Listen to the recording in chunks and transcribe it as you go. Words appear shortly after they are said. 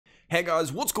Hey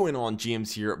guys, what's going on?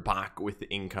 James here, back with the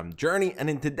Income Journey, and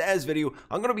in today's video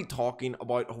I'm going to be talking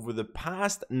about over the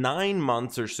past 9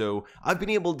 months or so I've been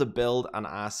able to build an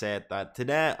asset that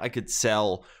today I could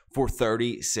sell for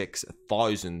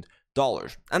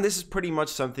 $36,000. And this is pretty much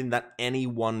something that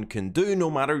anyone can do, no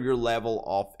matter your level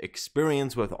of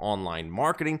experience with online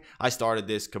marketing. I started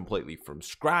this completely from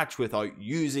scratch without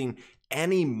using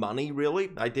any money really.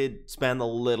 I did spend a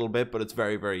little bit, but it's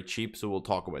very cheap, so we'll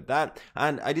talk about that.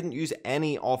 And I didn't use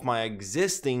any of my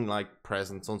existing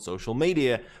presence on social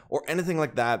media or anything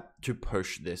like that to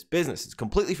push this business. It's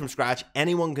completely from scratch.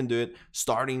 Anyone can do it,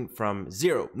 starting from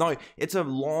zero. Now, it's a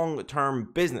long-term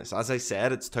business. As I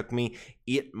said, it's took me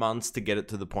 8 months to get it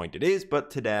to the point it is,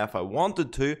 but today if I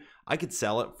wanted to, I could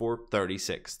sell it for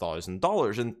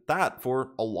 $36,000, and that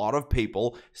for a lot of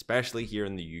people, especially here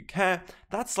in the UK,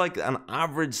 that's like an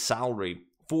average salary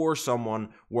for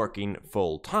someone working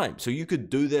full time. So you could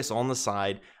do this on the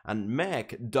side and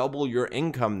make double your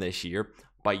income this year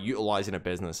by utilizing a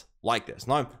business like this.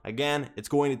 Now, again, it's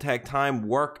going to take time,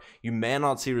 work. You may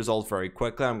not see results very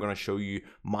quickly. I'm going to show you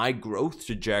my growth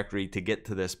trajectory to get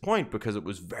to this point, because it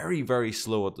was very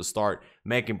slow at the start,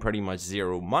 making pretty much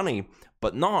zero money.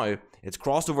 But now it's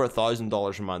crossed over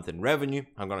 $1,000 a month in revenue.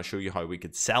 I'm going to show you how we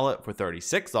could sell it for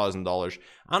 $36,000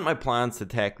 and my plans to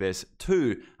take this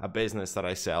to a business that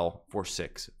I sell for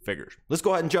 6 figures. Let's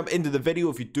go ahead and jump into the video.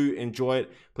 If you do enjoy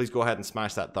it, please go ahead and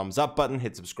smash that thumbs up button,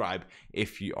 hit subscribe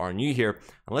if you are new here,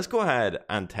 and let's go ahead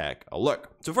and take a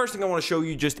look. So first thing I want to show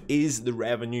you just is the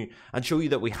revenue and show you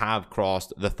that we have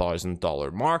crossed the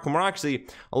 $1,000 mark, and we're actually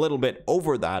a little bit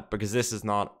over that because this is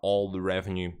not all the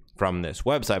revenue from this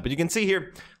website. But you can see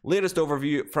here, latest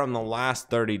overview from the last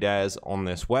 30 days on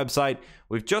this website.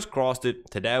 We've just crossed it.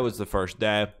 Today was the first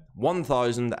day.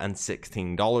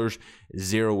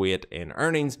 $1,016.08 in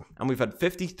earnings, and we've had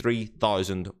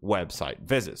 53,000 website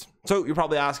visits. So you're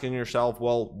probably asking yourself,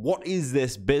 well, what is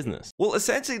this business? Well,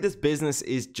 essentially this business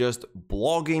is just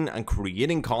blogging and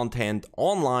creating content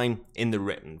online in the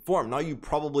written form. Now, you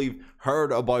probably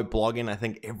heard about blogging. I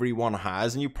think everyone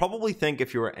has, and you probably think,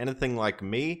 if you were anything like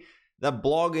me, that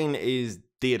blogging is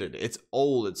dated. It's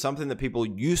old. It's something that people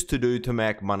used to do to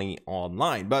make money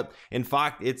online. But in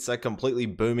fact, it's a completely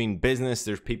booming business.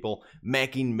 There's people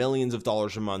making millions of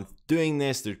dollars a month doing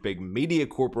this. There's big media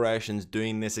corporations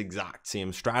doing this exact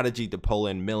same strategy to pull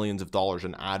in millions of dollars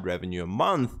in ad revenue a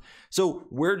month. So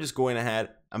we're just going ahead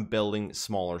and building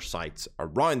smaller sites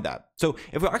around that. So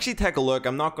if we actually take a look,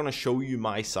 I'm not going to show you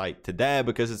my site today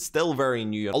because it's still very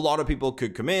new. A lot of people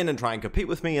could come in and try and compete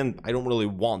with me, and I don't really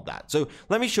want that. So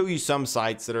let me show you some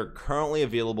sites that are currently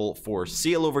available for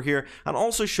sale over here, and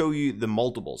also show you the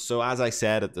multiples. So as I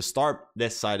said at the start,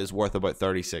 this site is worth about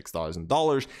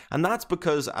 $36,000, and that's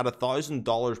because at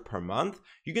 $1,000 per month,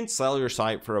 you can sell your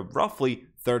site for a roughly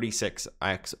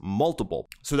 36x multiple.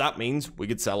 So that means we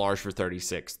could sell ours for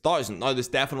 36,000. Now, there's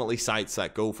definitely sites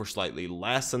that go for slightly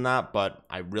less than that, but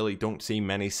I really don't see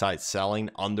many sites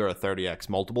selling under a 30x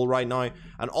multiple right now.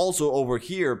 And also over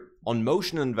here on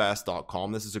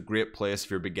motioninvest.com, this is a great place if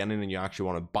you're beginning and you actually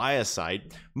want to buy a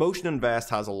site. Motion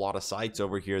Invest has a lot of sites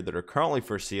over here that are currently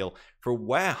for sale for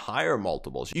way higher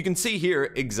multiples. You can see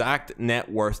here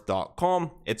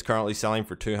exactnetworth.com. It's currently selling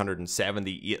for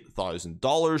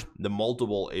 $278,000. The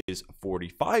multiple is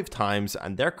 45 times,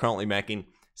 and they're currently making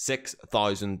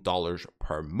 $6,000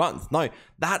 per month. Now,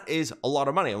 that is a lot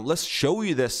of money. And let's show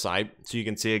you this site so you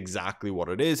can see exactly what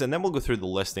it is, and then we'll go through the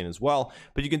listing as well.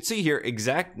 But you can see here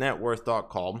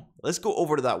exactnetworth.com. Let's go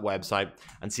over to that website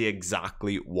and see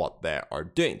exactly what they are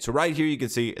doing. So right here you can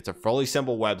see it's a fairly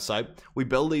simple website. We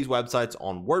build these websites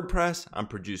on WordPress and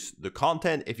produce the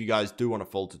content. If you guys do want a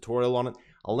full tutorial on it,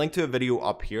 I'll link to a video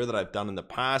up here that I've done in the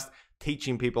past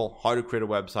teaching people how to create a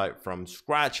website from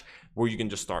scratch, where you can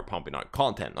just start pumping out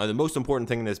content. Now, the most important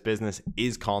thing in this business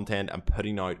is content and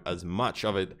putting out as much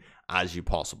of it as you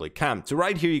possibly can. So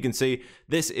right here you can see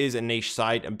this is a niche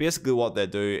site, and basically what they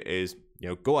do is,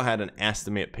 go ahead and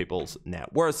estimate people's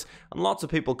net worths, and lots of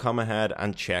people come ahead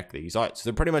and check these out. So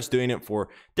they're pretty much doing it for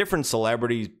different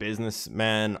celebrities,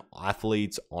 businessmen,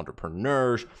 athletes,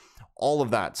 entrepreneurs, all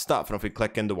of that stuff. And if we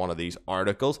click into one of these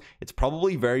articles, it's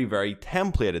probably very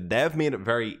templated. They've made it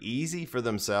very easy for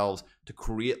themselves to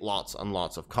create lots and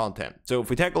lots of content. So if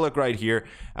we take a look right here,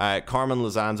 Carmen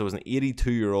Lizanza was an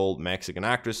 82-year-old Mexican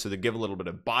actress. So they give a little bit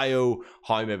of bio,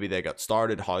 how maybe they got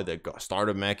started, how they got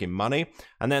started making money,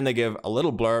 and then they give a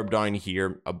little blurb down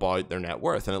here about their net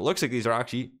worth. And it looks like these are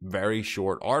actually very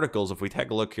short articles. If we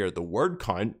take a look here at the word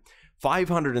count,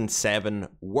 507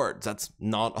 words. That's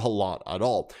not a lot at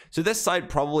all. So this site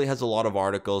probably has a lot of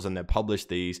articles and they publish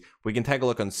these. We can take a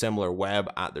look on SimilarWeb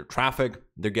at their traffic.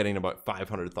 they're getting about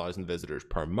 500,000 visitors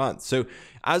per month. So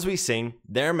as we've seen,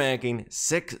 they're making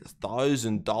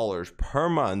 $6,000 per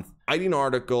month writing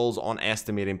articles on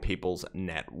estimating people's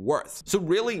net worth. So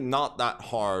really not that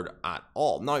hard at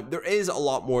all. Now, there is a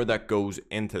lot more that goes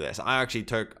into this. I actually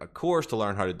took a course to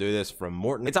learn how to do this from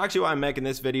Morton. It's actually why I'm making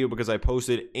this video, because I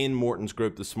posted in Morton's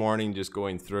group this morning, just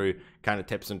going through kind of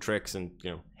tips and tricks and, you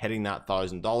know, hitting that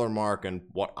 $1,000 mark and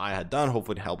what I had done,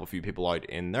 hopefully to help a few people out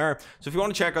in there. So if you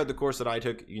want to check out the course that I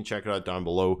took, you can check it out down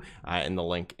below in the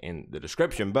link in the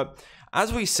description. But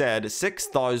as we said,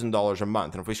 $6,000 a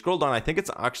month. And if we scroll down, I think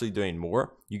it's actually doing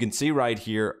more. You can see right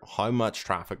here how much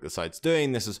traffic the site's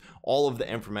doing. This is all of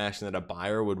the information that a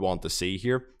buyer would want to see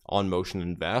here on Motion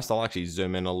Invest. I'll actually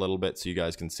zoom in a little bit so you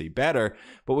guys can see better.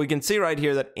 But we can see right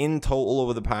here that in total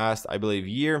over the past, I believe,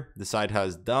 year, the site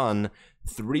has done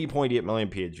 3.8 million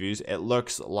page views. It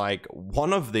looks like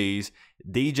one of these,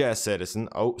 DJ Citizen,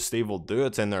 oh, Steve will do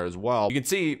it's in there as well. You can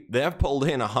see they have pulled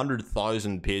in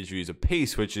 100,000 page views a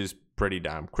piece, which is pretty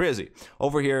damn crazy.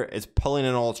 Over here, it's pulling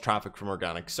in all its traffic from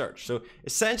organic search. So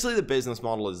essentially the business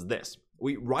model is this.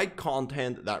 We write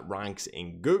content that ranks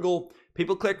in Google.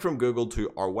 People click from Google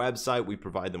to our website. We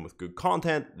provide them with good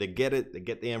content. They get it. They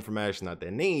get the information that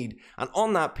they need. And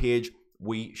on that page,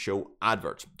 we show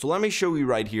adverts. So let me show you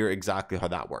right here exactly how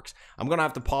that works. I'm going to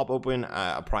have to pop open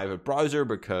a private browser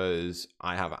because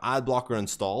I have an ad blocker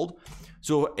installed.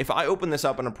 So if I open this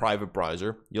up in a private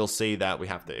browser, you'll see that we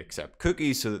have to accept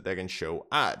cookies so that they can show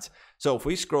ads. So if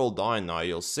we scroll down now,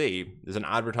 you'll see there's an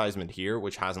advertisement here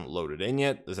which hasn't loaded in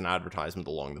yet. There's an advertisement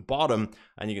along the bottom,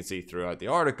 and you can see throughout the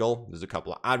article, there's a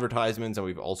couple of advertisements, and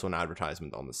we've also an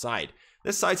advertisement on the side.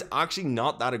 This site's actually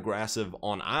not that aggressive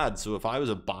on ads. So if I was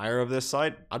a buyer of this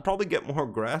site, I'd probably get more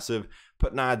aggressive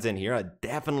putting ads in here. I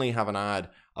definitely have an ad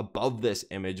above this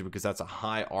image because that's a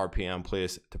high RPM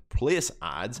place to place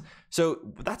ads.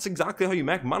 So that's exactly how you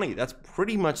make money. That's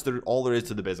pretty much all there is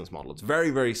to the business model. It's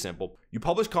very, very simple. You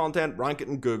publish content, rank it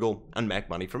in Google, and make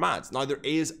money from ads. Now, there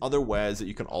is other ways that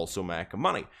you can also make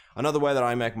money. Another way that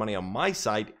I make money on my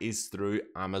site is through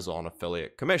Amazon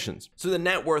affiliate commissions. So the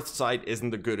net worth site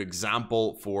isn't a good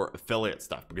example for affiliate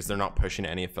stuff because they're not pushing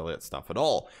any affiliate stuff at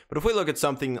all. But if we look at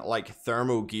something like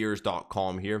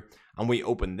thermogears.com here, and we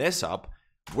open this up,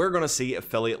 we're going to see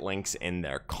affiliate links in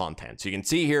their content. So you can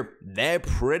see here, they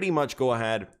pretty much go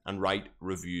ahead and write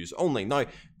reviews only. Now,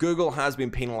 Google has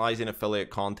been penalizing affiliate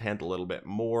content a little bit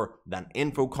more than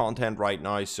info content right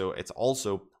now. So it's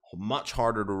also much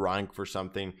harder to rank for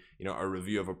something, you know, a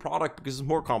review of a product, because there's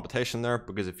more competition there.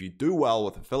 Because if you do well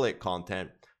with affiliate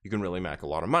content, you can really make a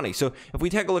lot of money. So if we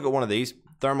take a look at one of these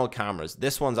thermal cameras,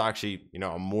 this one's actually, you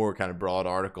know, a more kind of broad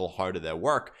article. How do they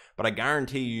work? But I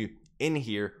guarantee you, in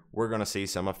here, we're going to see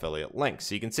some affiliate links.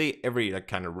 So you can see every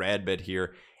kind of red bit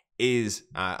here is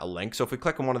a link. So if we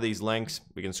click on one of these links,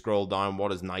 we can scroll down.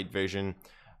 What is night vision?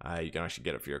 You can actually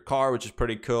get it for your car, which is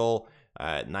pretty cool.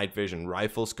 Night vision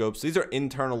rifle scopes. These are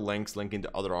internal links linking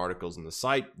to other articles on the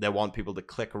site. They want people to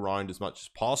click around as much as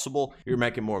possible. You're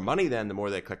making more money then the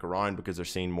more they click around because they're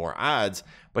seeing more ads.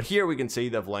 But here we can see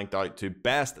they've linked out to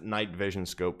best night vision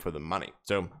scope for the money.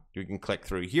 So you can click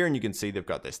through here and you can see they've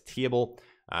got this table.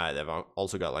 They've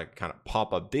also got like a kind of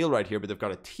pop-up deal right here, but they've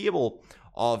got a table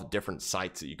of different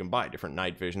sites that you can buy, different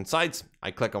night vision sites.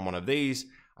 I click on one of these.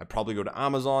 I probably go to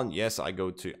Amazon. Yes, I go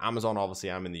to Amazon.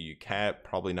 Obviously, I'm in the UK,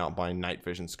 probably not buying night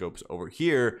vision scopes over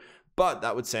here, but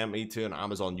that would send me to an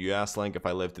Amazon US link if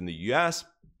I lived in the US,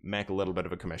 make a little bit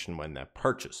of a commission when they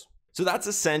purchase. So that's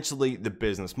essentially the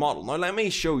business model. Now, let me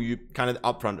show you kind of the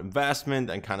upfront investment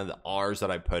and kind of the hours that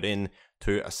I put in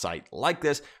to a site like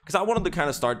this, because I wanted to kind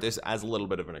of start this as a little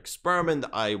bit of an experiment.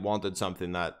 I wanted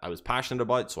something that I was passionate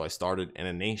about, so I started in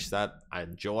a niche that I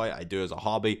enjoy, I do as a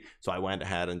hobby. So I went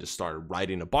ahead and just started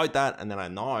writing about that, and then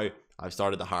I've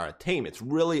started to hire a team. It's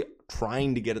really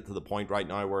trying to get it to the point right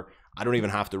now where I don't even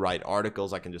have to write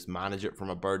articles. I can just manage it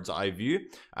from a bird's eye view,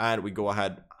 and we go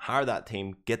ahead, hire that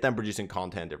team, get them producing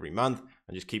content every month,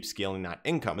 and just keep scaling that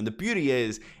income. And the beauty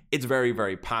is it's very,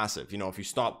 very passive. You know, if you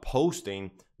stop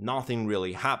posting, nothing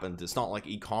really happens. It's not like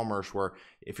e-commerce where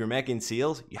if you're making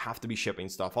sales, you have to be shipping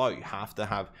stuff out. You have to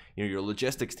have, you know, your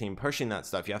logistics team pushing that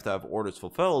stuff. You have to have orders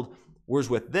fulfilled. Whereas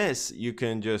with this, you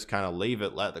can just kind of leave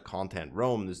it, let the content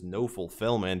roam. There's no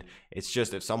fulfillment. It's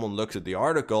just if someone looks at the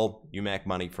article, you make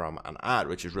money from an ad,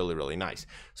 which is really, really nice.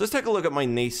 So let's take a look at my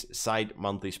niche site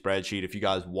monthly spreadsheet. If you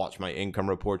guys watch my income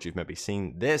report, you've maybe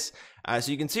seen this.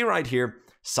 So you can see right here,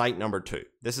 site number 2.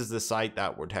 This is the site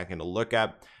that we're taking a look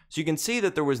at. So you can see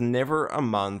that there was never a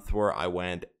month where I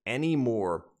went any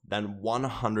more than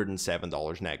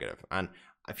 $107 negative. And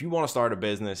if you want to start a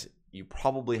business, you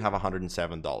probably have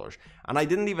 $107. And I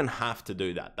didn't even have to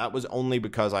do that. That was only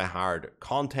because I hired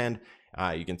content.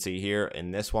 You can see here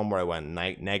in this one where I went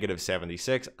negative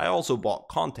 76, I also bought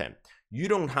content. You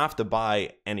don't have to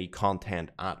buy any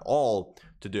content at all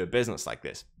to do a business like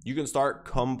this. You can start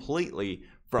completely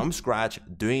from scratch,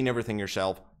 doing everything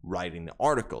yourself, writing the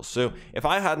articles. So if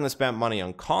I hadn't spent money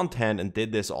on content and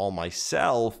did this all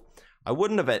myself, I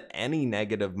wouldn't have had any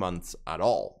negative months at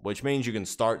all, which means you can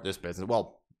start this business.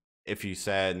 Well, if you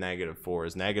said -4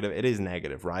 is negative, it is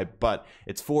negative, right? But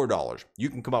it's $4. You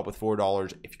can come up with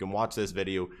 $4. If you can watch this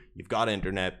video, you've got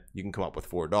internet, you can come up with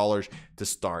 $4 to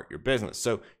start your business.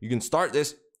 So you can start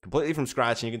this completely from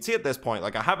scratch. And you can see at this point,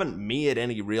 like, I haven't made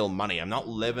any real money. I'm not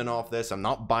living off this. I'm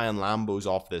not buying Lambos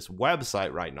off this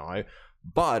website right now,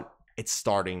 but it's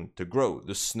starting to grow.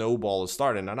 The snowball is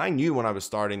starting. And I knew when I was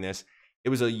starting this, it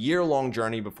was a year-long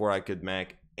journey before I could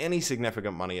make any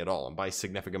significant money at all. And by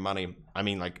significant money, I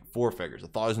mean like 4 figures,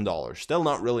 $1,000. Still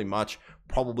not really much.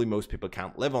 Probably most people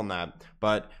can't live on that,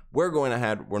 but we're going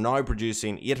ahead. We're now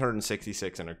producing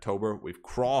 866 in October. We've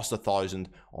crossed 1,000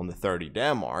 on the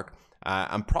 30-day mark,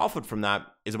 and profit from that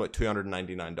is about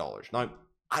 $299. Now,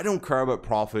 I don't care about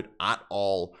profit at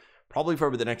all, probably for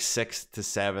about the next 6 to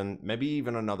 7, maybe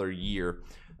even another year,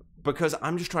 because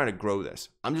I'm just trying to grow this.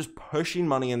 I'm just pushing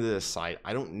money into this site.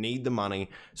 I don't need the money,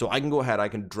 so I can go ahead. I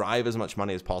can drive as much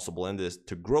money as possible into this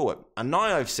to grow it. And now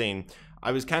I've seen,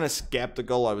 I was kind of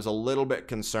skeptical. I was a little bit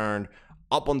concerned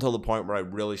up until the point where I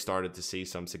really started to see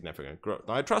some significant growth.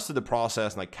 Now, I trusted the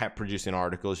process and I kept producing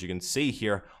articles. You can see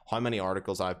here how many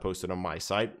articles I've posted on my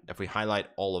site. If we highlight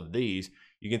all of these,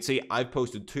 you can see I've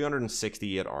posted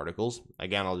 268 articles.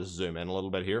 Again, I'll just zoom in a little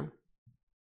bit here.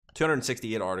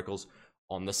 268 articles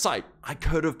on the site. I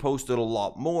could have posted a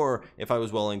lot more if I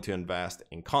was willing to invest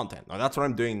in content. Now, that's what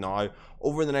I'm doing now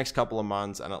over the next couple of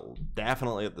months, and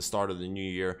definitely at the start of the new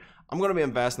year. I'm going to be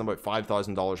investing about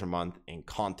 $5,000 a month in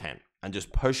content and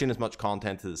just pushing as much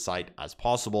content to the site as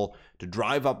possible to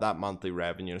drive up that monthly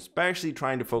revenue, especially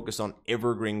trying to focus on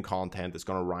evergreen content that's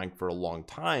going to rank for a long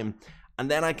time.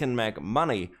 And then I can make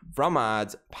money from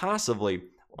ads passively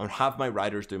and have my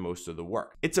writers do most of the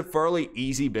work. It's a fairly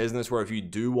easy business where if you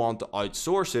do want to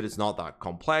outsource it, it's not that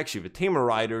complex. You have a team of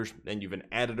writers, then you have an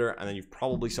editor, and then you've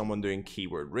probably someone doing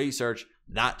keyword research.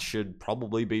 That should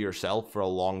probably be yourself for a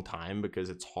long time because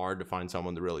it's hard to find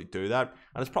someone to really do that.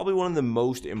 And it's probably one of the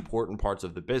most important parts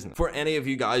of the business. For any of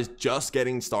you guys just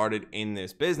getting started in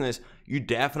this business, you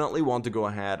definitely want to go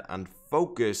ahead and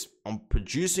focus on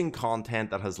producing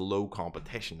content that has low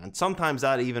competition. And sometimes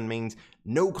that even means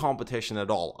no competition at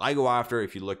all. I go after,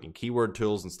 if you look in keyword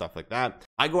tools and stuff like that,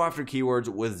 I go after keywords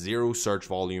with zero search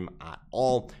volume at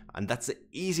all. And that's the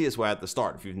easiest way at the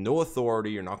start. If you have no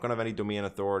authority, you're not going to have any domain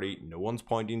authority, no one's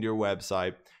pointing to your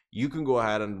website, you can go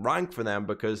ahead and rank for them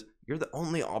because you're the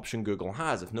only option Google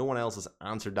has. If no one else has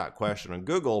answered that question on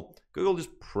Google, Google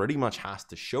just pretty much has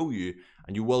to show you,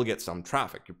 and you will get some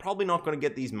traffic. You're probably not going to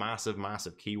get these massive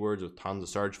keywords with tons of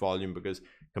search volume because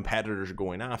competitors are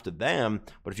going after them.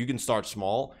 But if you can start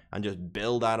small and just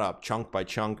build that up chunk by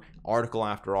chunk, article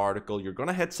after article, you're going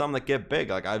to hit some that get big.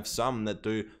 Like I have some that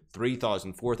do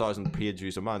 3,000, 4,000 page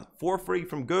views a month for free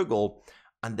from Google,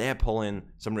 and they pull in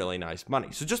some really nice money.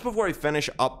 So just before I finish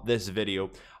up this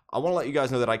video, I want to let you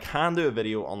guys know that I can do a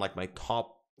video on like my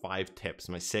top 5 tips,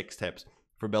 my 6 tips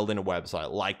for building a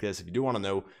website like this. If you do want to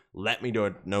know, let me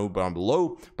know down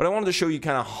below. But I wanted to show you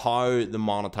kind of how the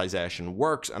monetization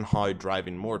works and how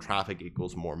driving more traffic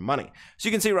equals more money. So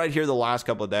you can see right here, the last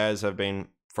couple of days have been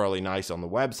fairly nice on the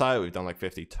website. We've done like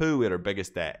 52. We had our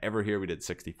biggest day ever here. We did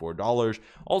 $64.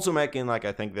 Also making, like,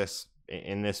 I think this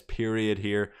in this period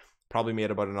here, probably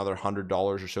made about another $100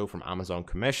 or so from Amazon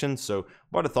commission, so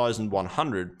about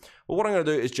 1,100. But what I'm going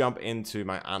to do is jump into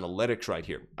my analytics right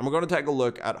here, and we're going to take a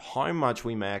look at how much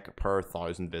we make per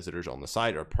 1,000 visitors on the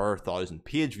site, or per 1,000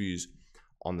 page views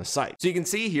on the site. So you can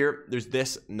see here, there's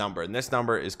this number, and this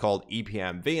number is called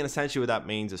EPMV, and essentially what that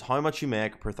means is how much you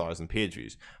make per 1,000 page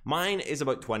views. Mine is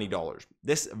about $20.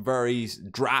 This varies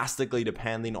drastically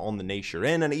depending on the niche you're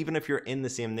in, and even if you're in the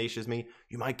same niche as me,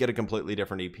 you might get a completely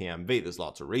different EPMV. There's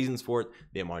lots of reasons for it: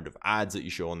 the amount of ads that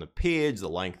you show on the page, the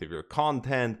length of your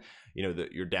content, you know,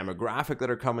 your demographic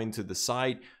that are coming to the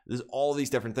site. There's all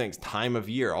these different things. Time of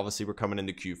year, obviously we're coming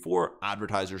into Q4,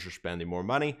 advertisers are spending more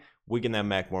money. We can then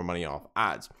make more money off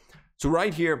ads. So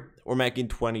right here, we're making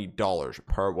 $20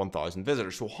 per 1,000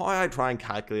 visitors. So how I try and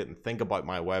calculate and think about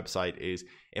my website is,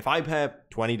 if I pay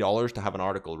 $20 to have an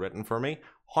article written for me,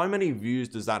 how many views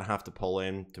does that have to pull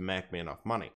in to make me enough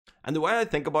money? And the way I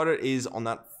think about it is on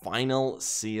that final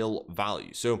sale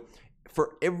value. So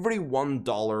for every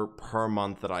 $1 per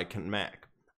month that I can make,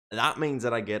 that means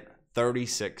that I get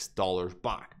 $36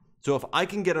 back. So if I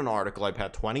can get an article, I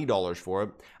paid $20 for it,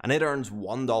 and it earns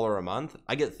 $1 a month,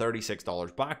 I get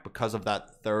 $36 back because of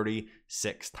that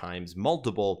 36 times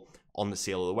multiple on the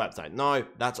sale of the website. Now,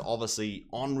 that's obviously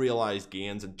unrealized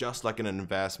gains, and just like an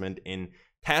investment in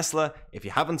Tesla, if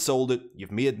you haven't sold it,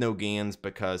 you've made no gains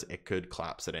because it could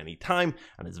collapse at any time.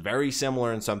 And it's very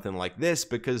similar in something like this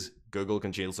because Google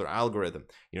can change their algorithm.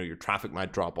 You know, your traffic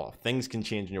might drop off. Things can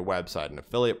change in your website. An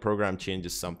affiliate program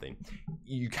changes something.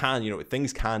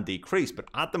 Things can decrease. But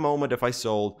at the moment, if I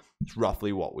sold, it's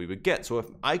roughly what we would get. So if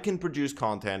I can produce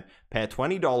content, pay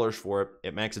 $20 for it,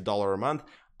 it makes $1 a month,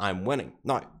 I'm winning.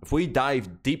 Now, if we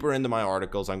dive deeper into my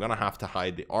articles, I'm going to have to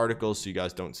hide the articles so you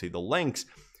guys don't see the links.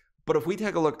 But if we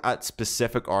take a look at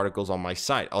specific articles on my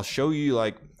site, I'll show you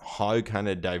like how kind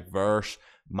of diverse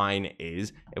mine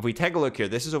is. If we take a look here,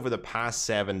 this is over the past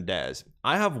 7 days.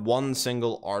 I have one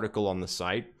single article on the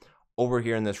site over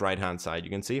here in this right hand side.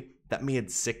 You can see that made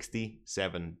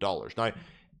 $67. Now,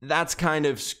 that's kind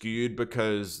of skewed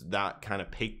because that kind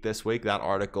of peaked this week. That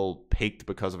article peaked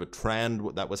because of a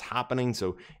trend that was happening.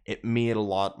 So it made a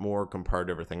lot more compared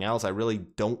to everything else. I really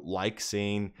don't like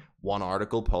seeing one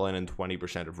article pulling in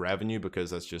 20% of revenue because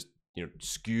that's just,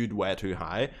 skewed way too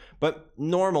high. But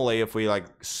normally if we like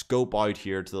scope out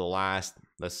here to the last,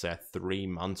 let's say 3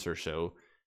 months or so,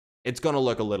 it's going to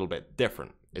look a little bit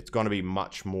different. It's going to be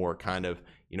much more kind of,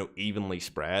 evenly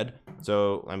spread.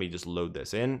 So let me just load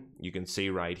this in. You can see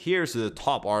right here. So the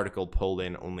top article pulled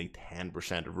in only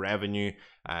 10% of revenue,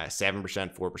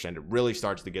 7%, 4%. It really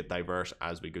starts to get diverse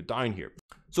as we go down here.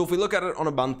 So if we look at it on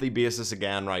a monthly basis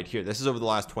again right here, this is over the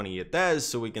last 28 days.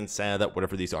 So we can say that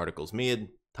whatever these articles made,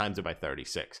 times it by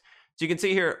 36. So you can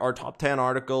see here our top 10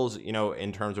 articles,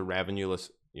 in terms of revenue,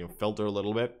 let's, filter a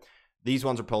little bit. These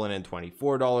ones are pulling in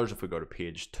 $24. If we go to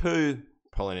page 2,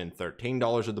 pulling in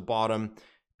 $13 at the bottom.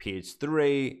 Page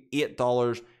 3,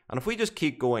 $8. And if we just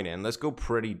keep going in, let's go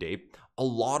pretty deep. A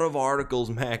lot of articles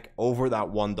make over that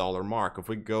 $1 mark. If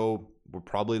we go, we're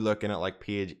probably looking at like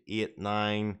page 8,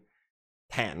 9,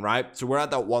 10, right? So we're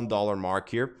at that $1 mark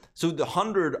here. So the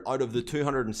 100 out of the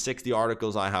 260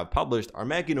 articles I have published are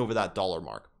making over that dollar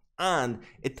mark. And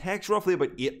it takes roughly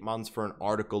about 8 months for an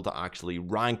article to actually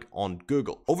rank on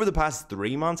Google. Over the past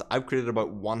 3 months, I've created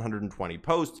about 120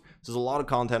 posts. So there's a lot of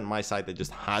content on my site that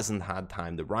just hasn't had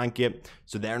time to rank yet.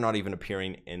 So they're not even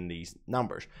appearing in these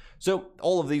numbers. So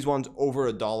all of these ones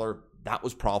over $1, that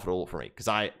was profitable for me because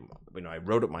I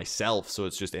wrote it myself, so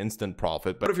it's just instant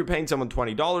profit. But if you're paying someone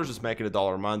 $20, just make it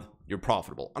 $1 a month, you're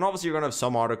profitable. And obviously you're going to have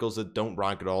some articles that don't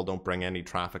rank at all, don't bring any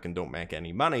traffic, and don't make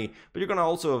any money. But you're going to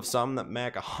also have some that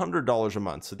make $100 a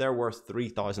month, so they're worth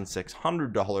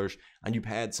 $3,600, and you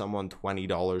paid someone $20,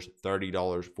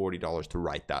 $30, $40 to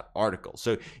write that article.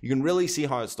 So you can really see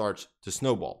how it starts to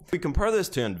snowball. If we compare this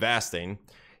to investing,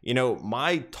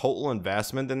 my total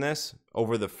investment in this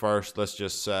over the first, let's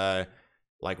just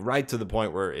like right to the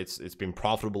point where it's been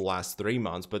profitable the last 3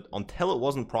 months, but until it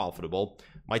wasn't profitable,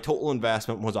 my total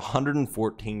investment was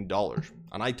 $114,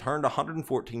 and I turned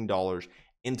 $114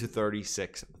 into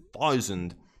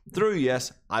 36,000 through,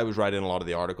 yes, I was writing a lot of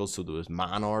the articles, so there was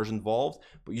man hours involved,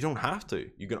 but you don't have to.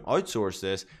 You can outsource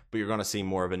this, but you're going to see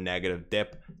more of a negative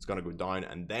dip. It's going to go down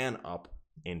and then up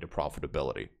into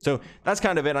profitability. So that's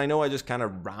kind of it. I know I just kind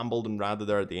of rambled and ranted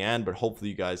there at the end, but hopefully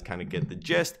you guys kind of get the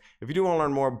gist. If you do want to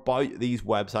learn more about these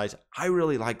websites, I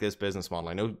really like this business model.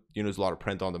 I know there's a lot of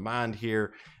print on demand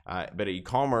here, a bit of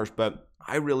e-commerce, but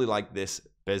I really like this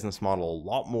business model a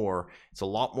lot more. It's a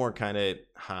lot more kind of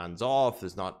hands off.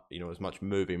 There's not as much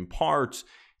moving parts.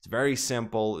 It's very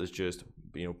simple. It's just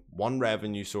one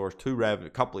revenue source,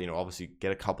 couple obviously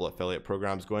get a couple affiliate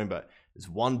programs going, but it's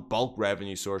one bulk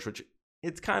revenue source, which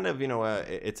it's kind of,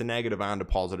 it's a negative and a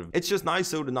positive. It's just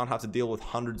nice though to not have to deal with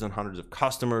hundreds and hundreds of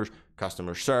customers,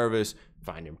 customer service,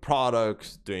 finding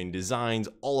products, doing designs,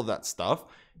 all of that stuff.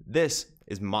 This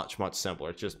is much, much simpler.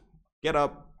 It's just get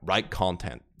up, write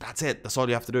content. That's it. That's all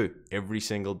you have to do every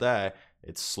single day.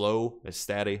 It's slow, it's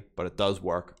steady, but it does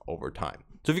work over time.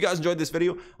 So if you guys enjoyed this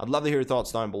video, I'd love to hear your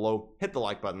thoughts down below. Hit the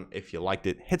like button if you liked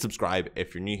it. Hit subscribe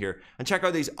if you're new here. And check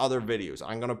out these other videos.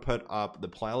 I'm going to put up the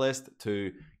playlist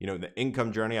to, the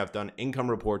income journey. I've done income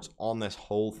reports on this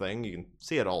whole thing. You can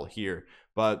see it all here.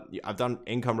 But I've done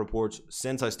income reports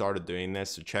since I started doing this,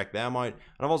 so check them out. And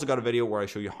I've also got a video where I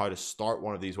show you how to start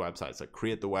one of these websites, like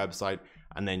create the website,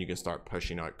 and then you can start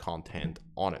pushing out content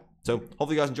on it. So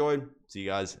hopefully you guys enjoyed. See you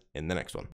guys in the next one.